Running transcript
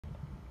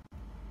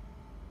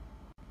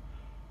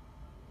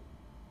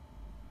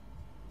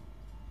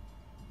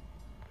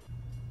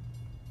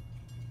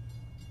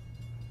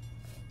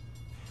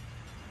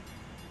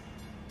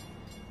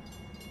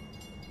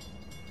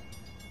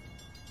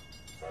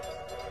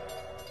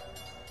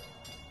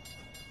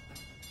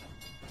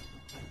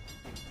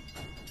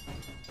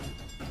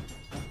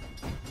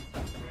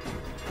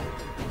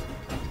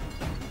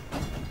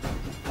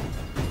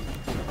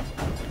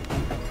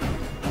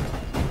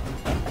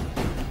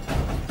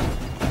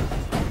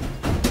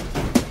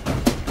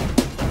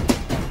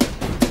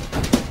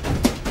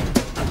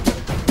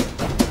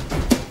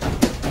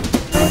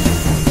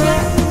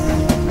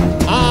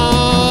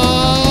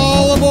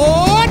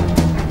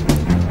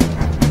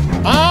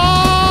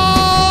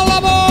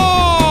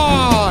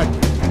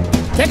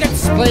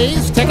Tickets,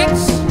 please,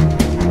 tickets.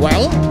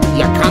 Well,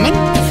 you're coming?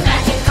 It's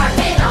magic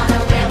carpet on a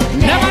wheel.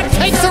 Never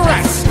takes a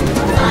rest.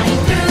 Flying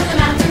through the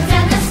mountains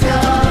and the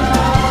snow.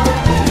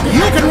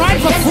 You can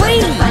ride for free.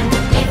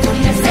 If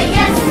you just say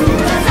yes,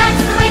 'cause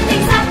that's the way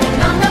things happen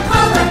on the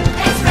Polar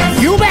Express.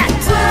 You bet.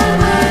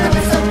 Woo-woo, the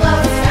whistle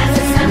blows as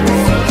the sun is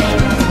sinking.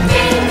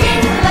 Ding,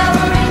 ding,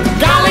 lowering.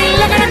 Golly,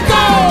 look at it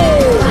go!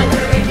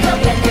 Wonder if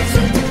you'll get there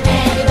soon.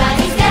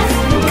 Anybody's guess.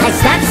 'Cause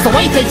that's the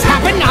way things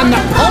happen on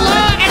the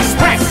Polar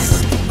Express.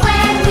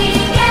 When we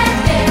get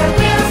there,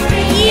 we'll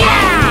scream.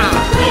 Yeah!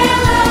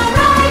 We'll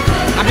arrive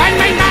with Bang,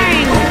 bang,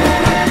 bang!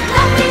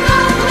 nothing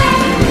on the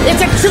way.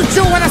 It's a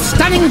choo-choo with a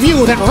stunning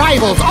view that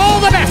rivals all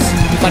the best,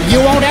 but you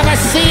won't ever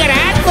see it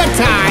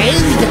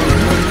advertised.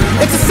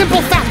 It's a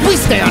simple fact, we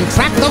stay on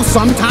track, though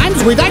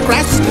sometimes we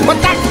digress, but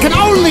that can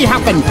only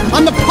happen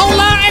on the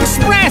Polar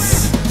Express.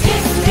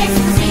 Kiss, kiss,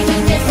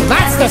 steaming, kiss.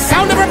 That's the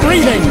sound of her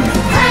breathing.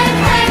 Clang,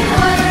 clang,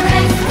 water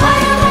and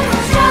what a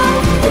wonderful show.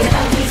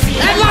 Without we see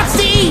And lots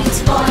to eat.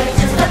 boy,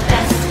 just the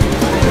best.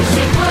 Wish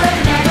it would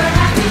never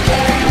have to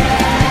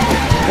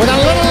get. With a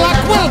little luck,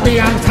 we'll be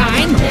on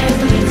time, There's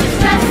no need to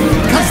stress.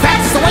 'cause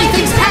that's the way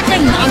things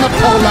happen on the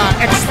Polar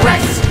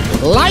Express.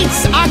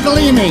 Lights are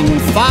gleaming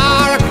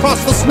far across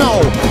the snow.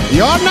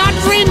 You're not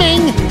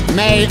dreaming.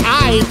 May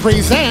I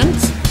present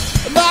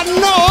the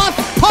North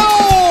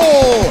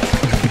Pole?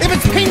 If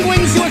it's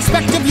penguins you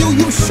expect of you,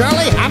 you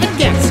surely haven't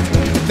guessed.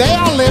 They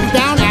all live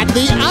down at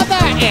the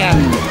other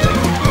end.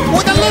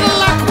 With a little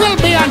luck,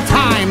 we'll be on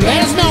time.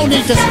 There's no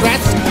need to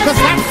stress, 'cause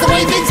that's the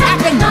way things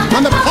happen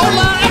on the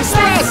Polar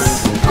Express.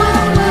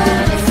 Woo-woo,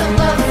 whistle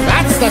blows.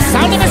 That's the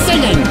sound of her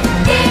singing.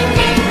 Ding,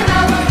 ding,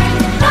 lowering.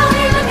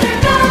 Rolling, look at her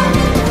go.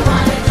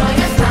 Wanna join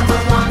us? Come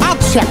along.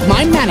 I'll check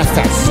my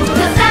manifest.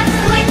 'Cause that's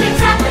the way things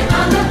happen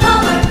on the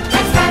Polar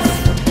Express.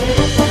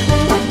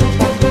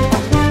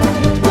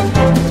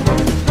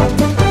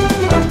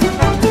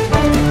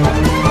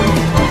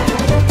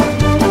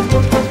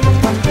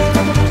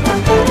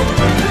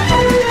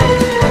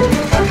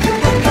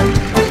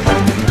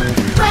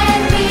 When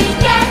we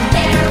get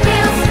there,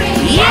 we'll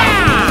scream.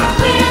 Yeah!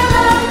 We'll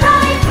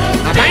arrive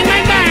with Bang,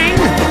 bang, bang!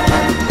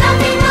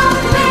 nothing on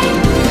the way.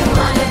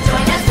 Wanna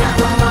join us?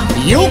 Come along.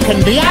 You can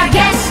be our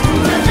guest.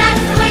 'Cause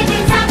that's the way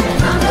things happen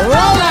on the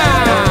Roller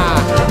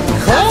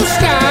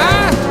Coaster,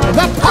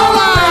 the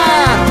Polar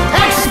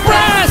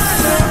Express.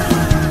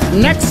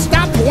 Next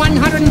stop,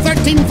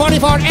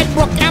 11344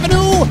 Edbrook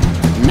Avenue.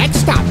 Next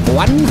stop,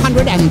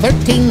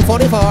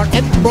 11344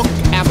 Edbrook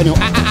Avenue.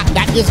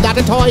 That is not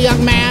a toy,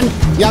 young man.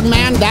 Young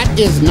man, that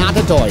is not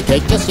a toy.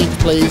 Take your seats,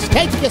 please.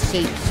 Take your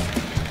seats.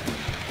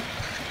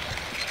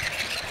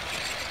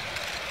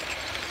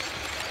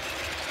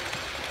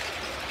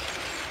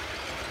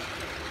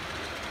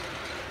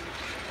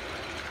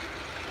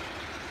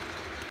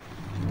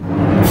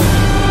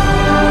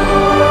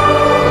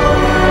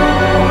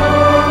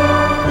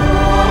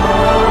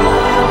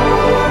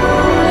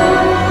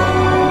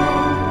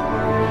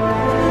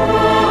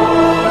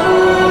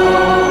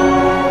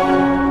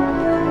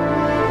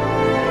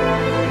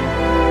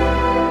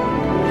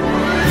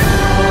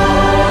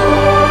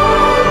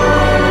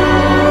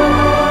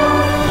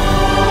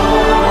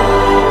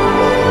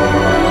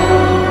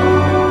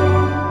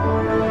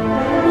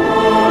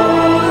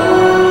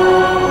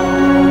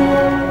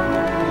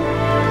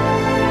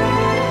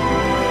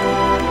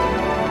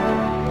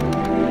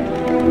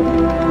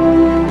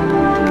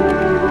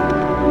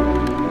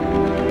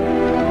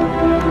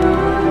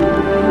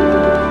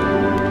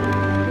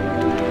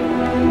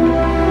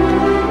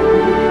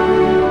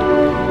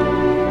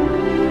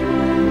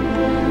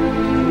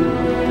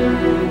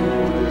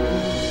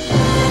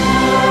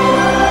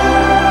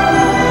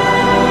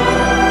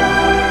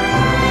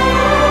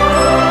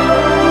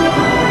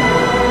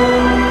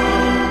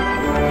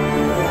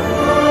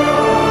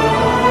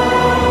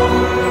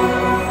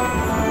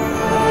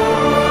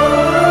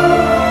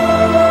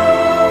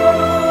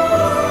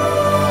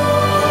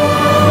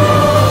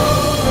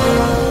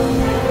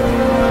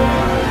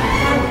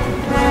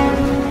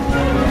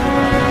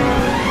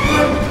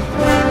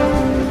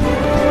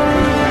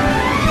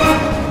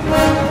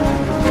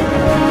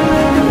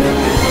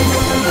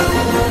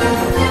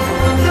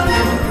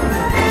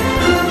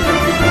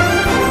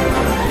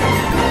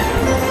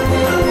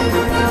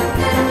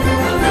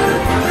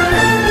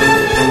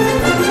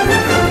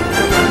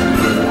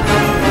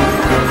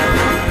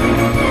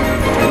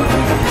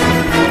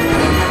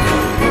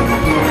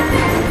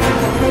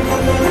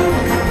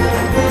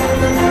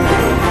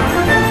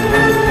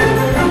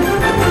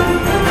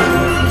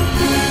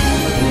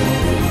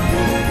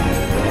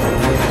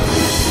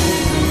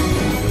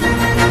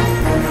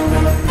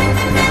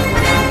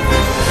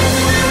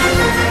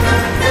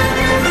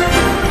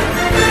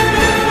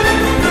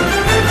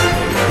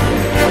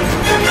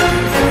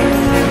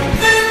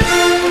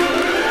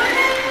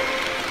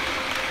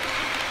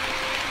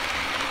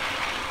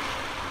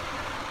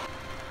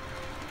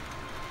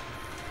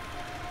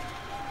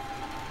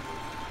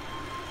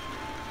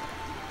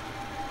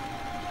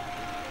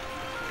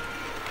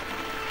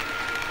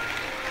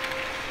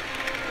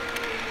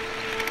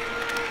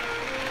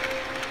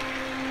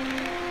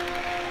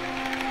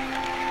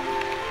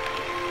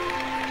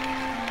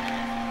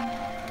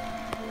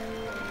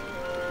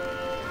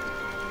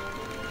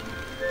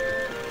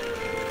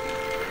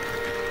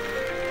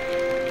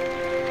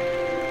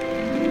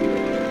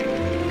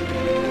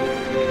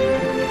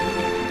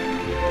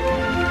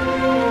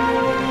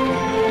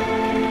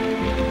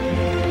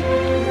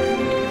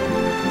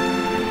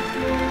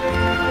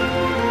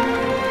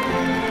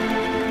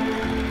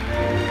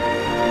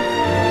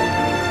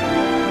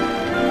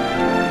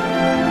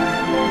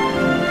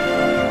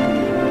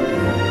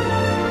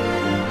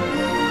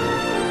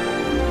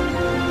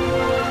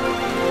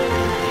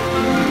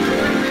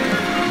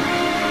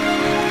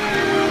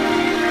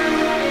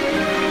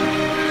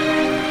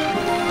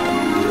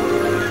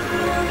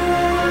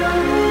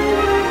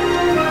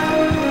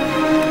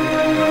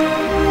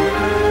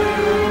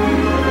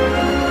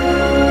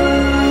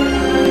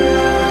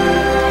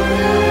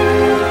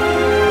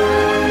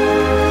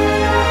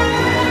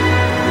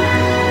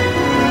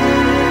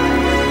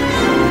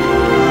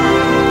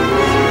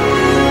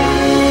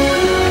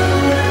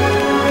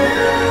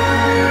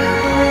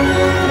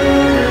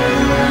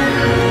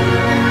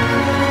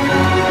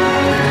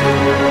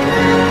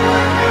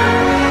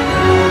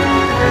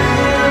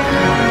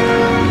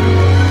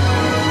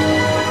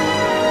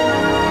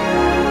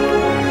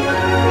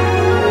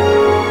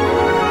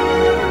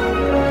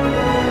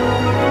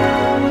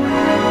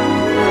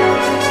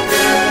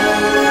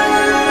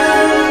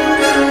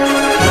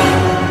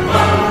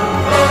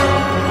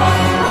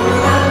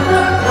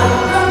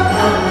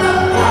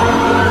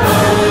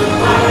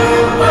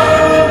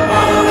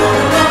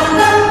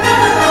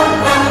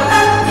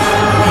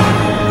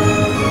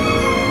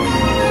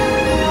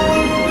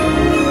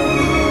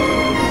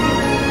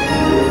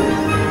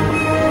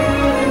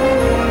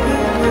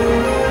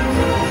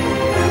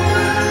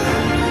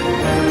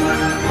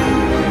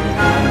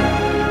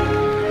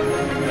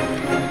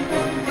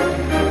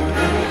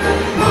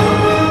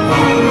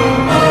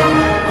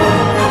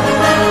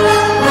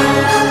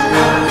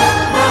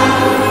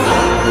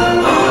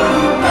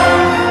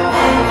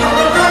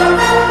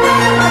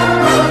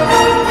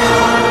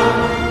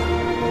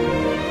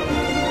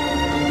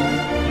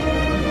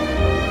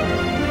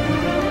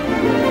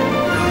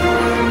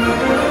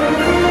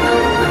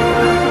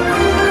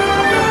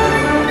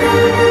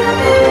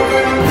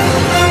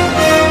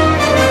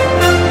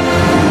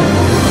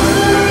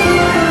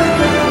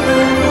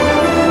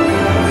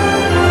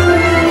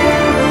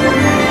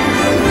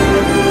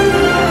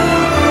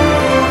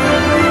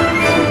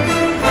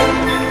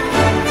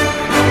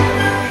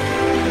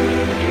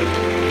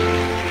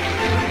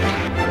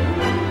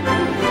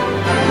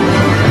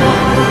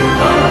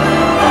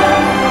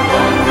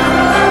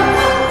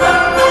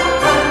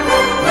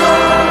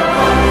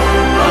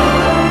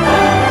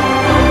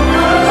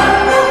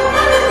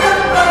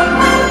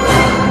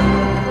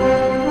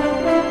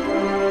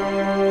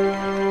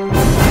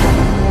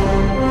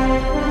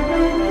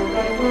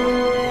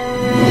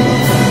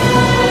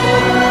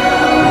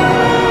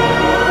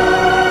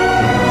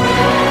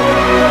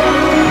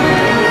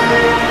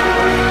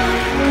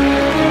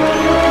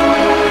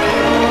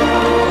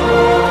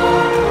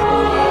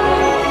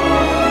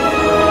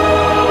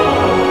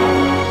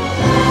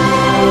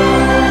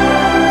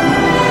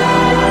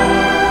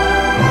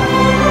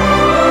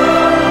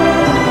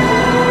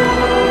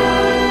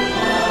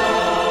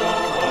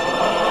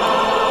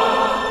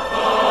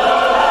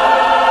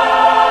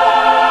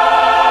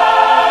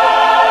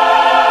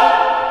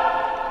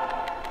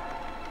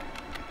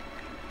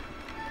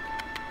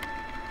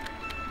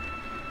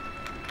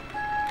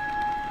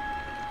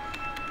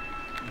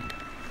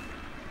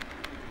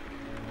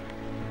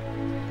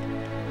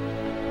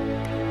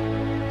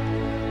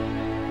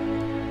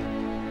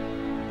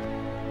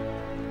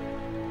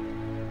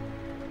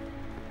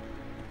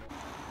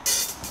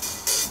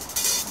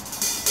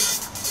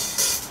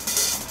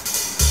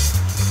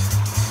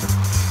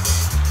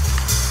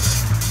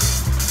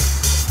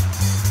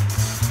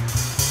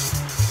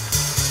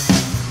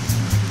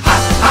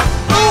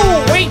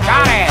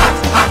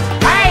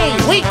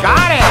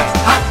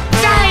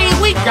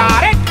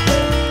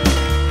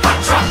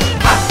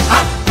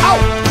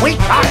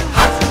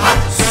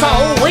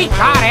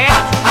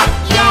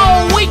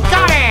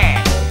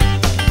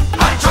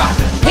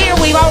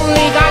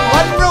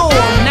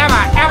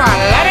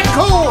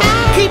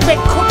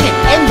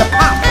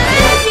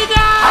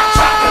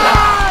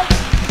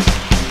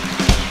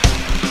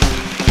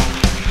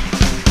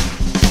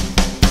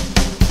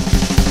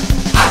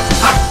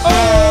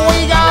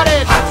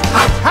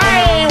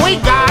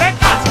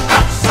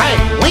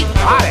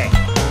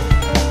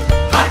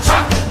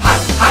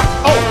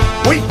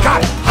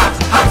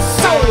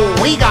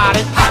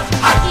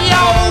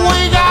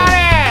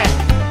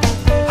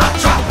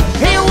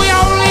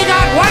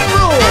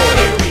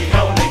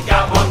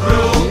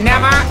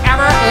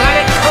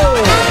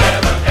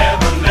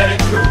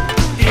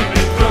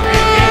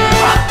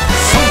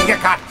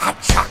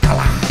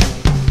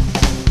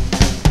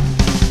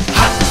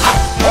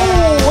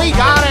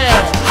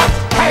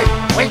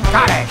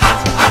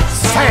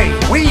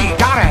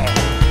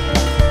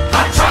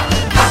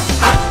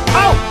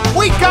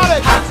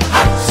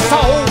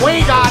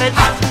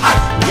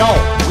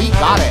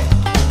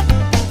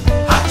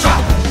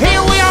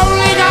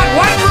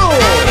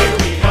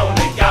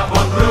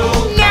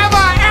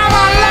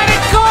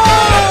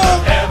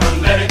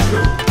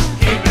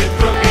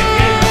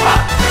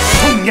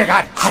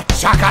 hot, hot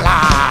chocolate.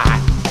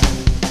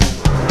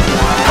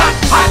 Hot,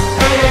 hot,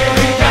 yeah,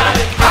 we got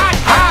it. Hot,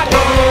 hot, oh,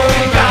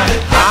 we got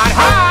it. Hot,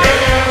 hot,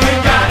 yeah, we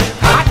got it.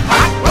 Hot,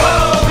 hot,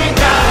 oh, we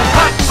got it.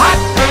 Hot, hot,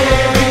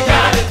 yeah, we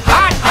got it.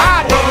 Hot,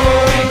 hot,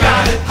 oh, we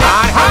got it.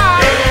 Hot,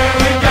 hot, yeah,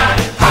 we got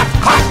it. Hot,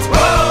 hot,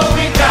 oh,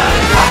 we got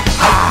it. Hot,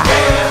 hot,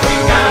 yeah,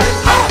 we got it.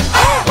 Hot,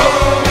 hot,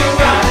 oh, we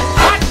got it.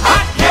 Hot,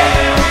 hot, yeah,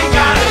 we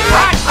got it.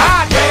 Hot, hot, yeah, we got it. Hot,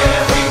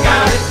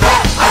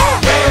 hot,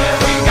 yeah,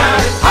 we got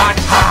it. Hot,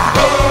 hot,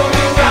 oh,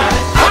 we got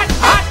it. Hot,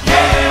 hot,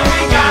 yeah, we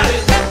got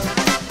it.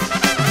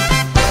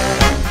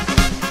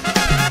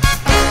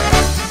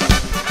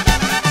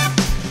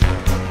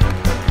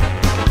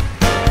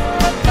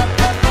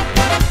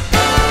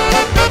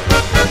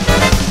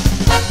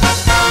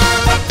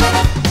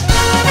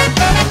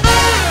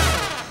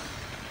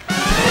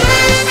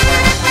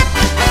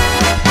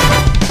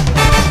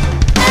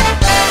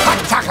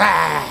 Hot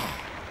chocolate.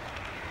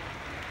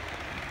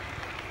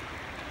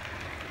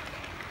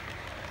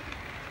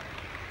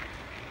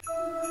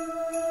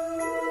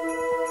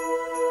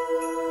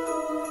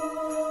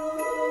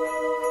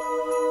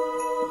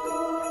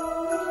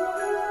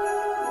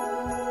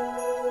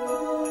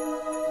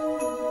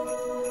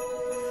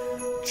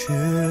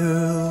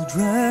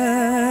 Children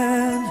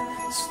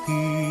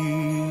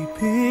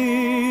sleeping,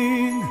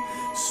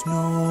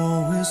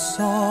 snow is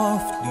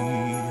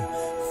softly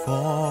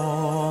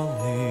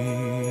falling.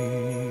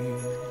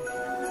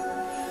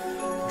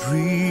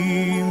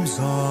 Dreams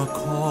are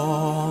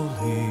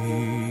calling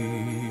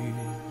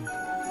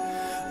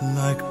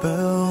like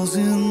bells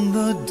in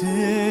the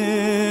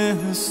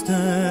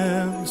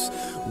distance.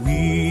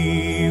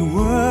 We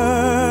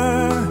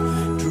were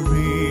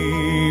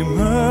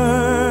dreamers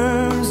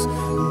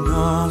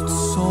not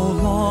so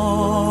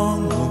long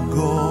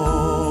ago,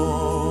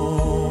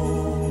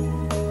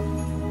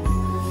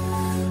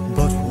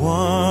 but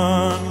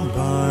one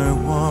by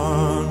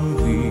one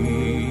we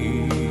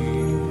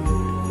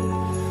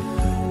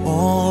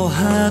all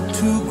had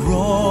to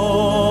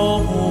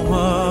grow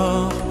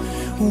up.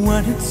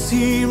 When it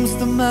seems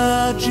the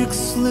magic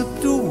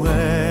slipped away,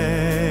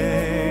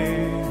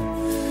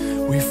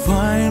 we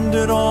find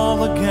it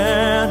all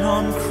again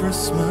on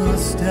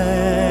Christmas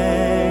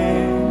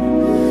Day.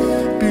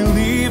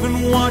 Believe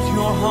in what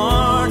your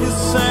heart is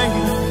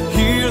saying.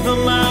 Hear the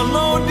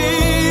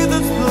melody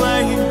that's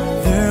playing.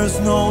 There's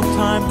no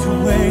time to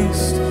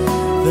waste.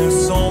 There's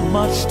so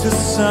much to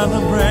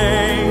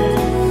celebrate.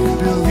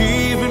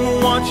 Believe in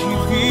what you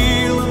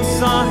feel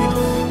inside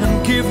and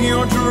give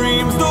your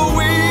dreams the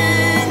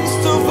wings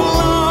to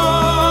fly.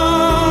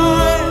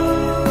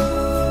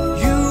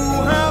 You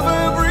have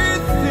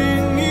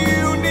everything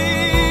you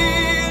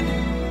need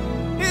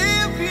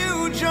if you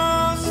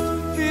just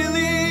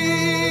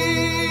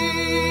believe.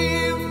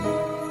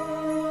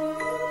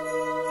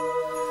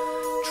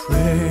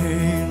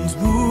 Trains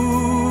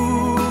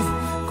move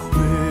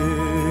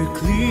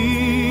quickly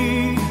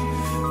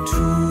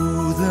to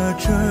the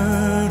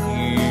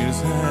journey's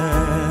end.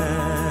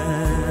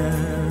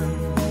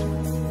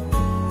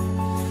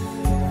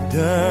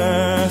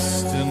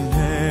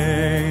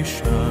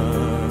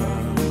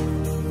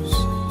 Destinations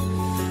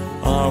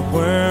are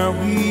where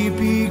we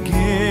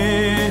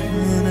begin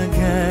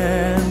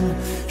again.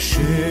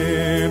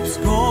 Ships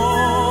go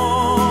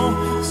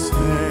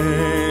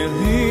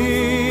sailing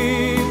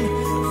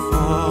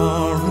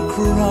far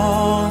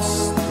across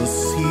the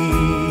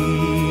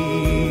sea,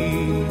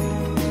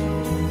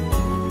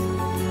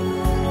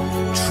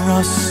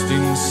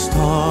 trusting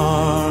starlight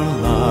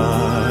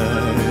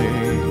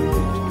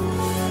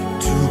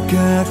to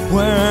get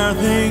where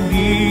they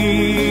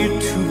need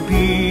to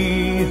be.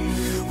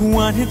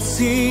 When it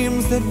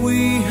seems that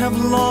we have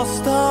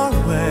lost our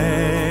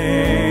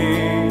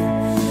way,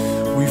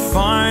 we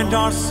find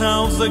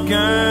ourselves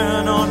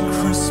again on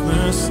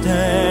Christmas Day.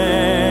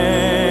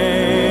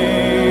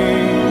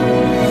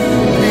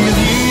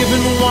 Believe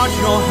in what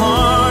your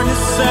heart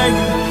is saying.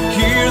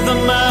 Hear the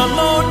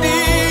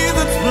melody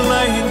that's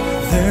playing.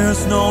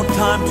 There's no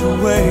time to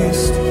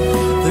waste.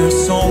 There's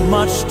so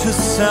much to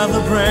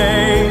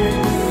celebrate.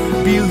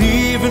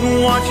 Believe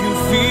in what you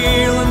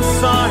feel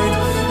inside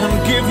and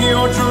give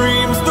your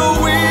dreams the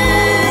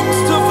wings.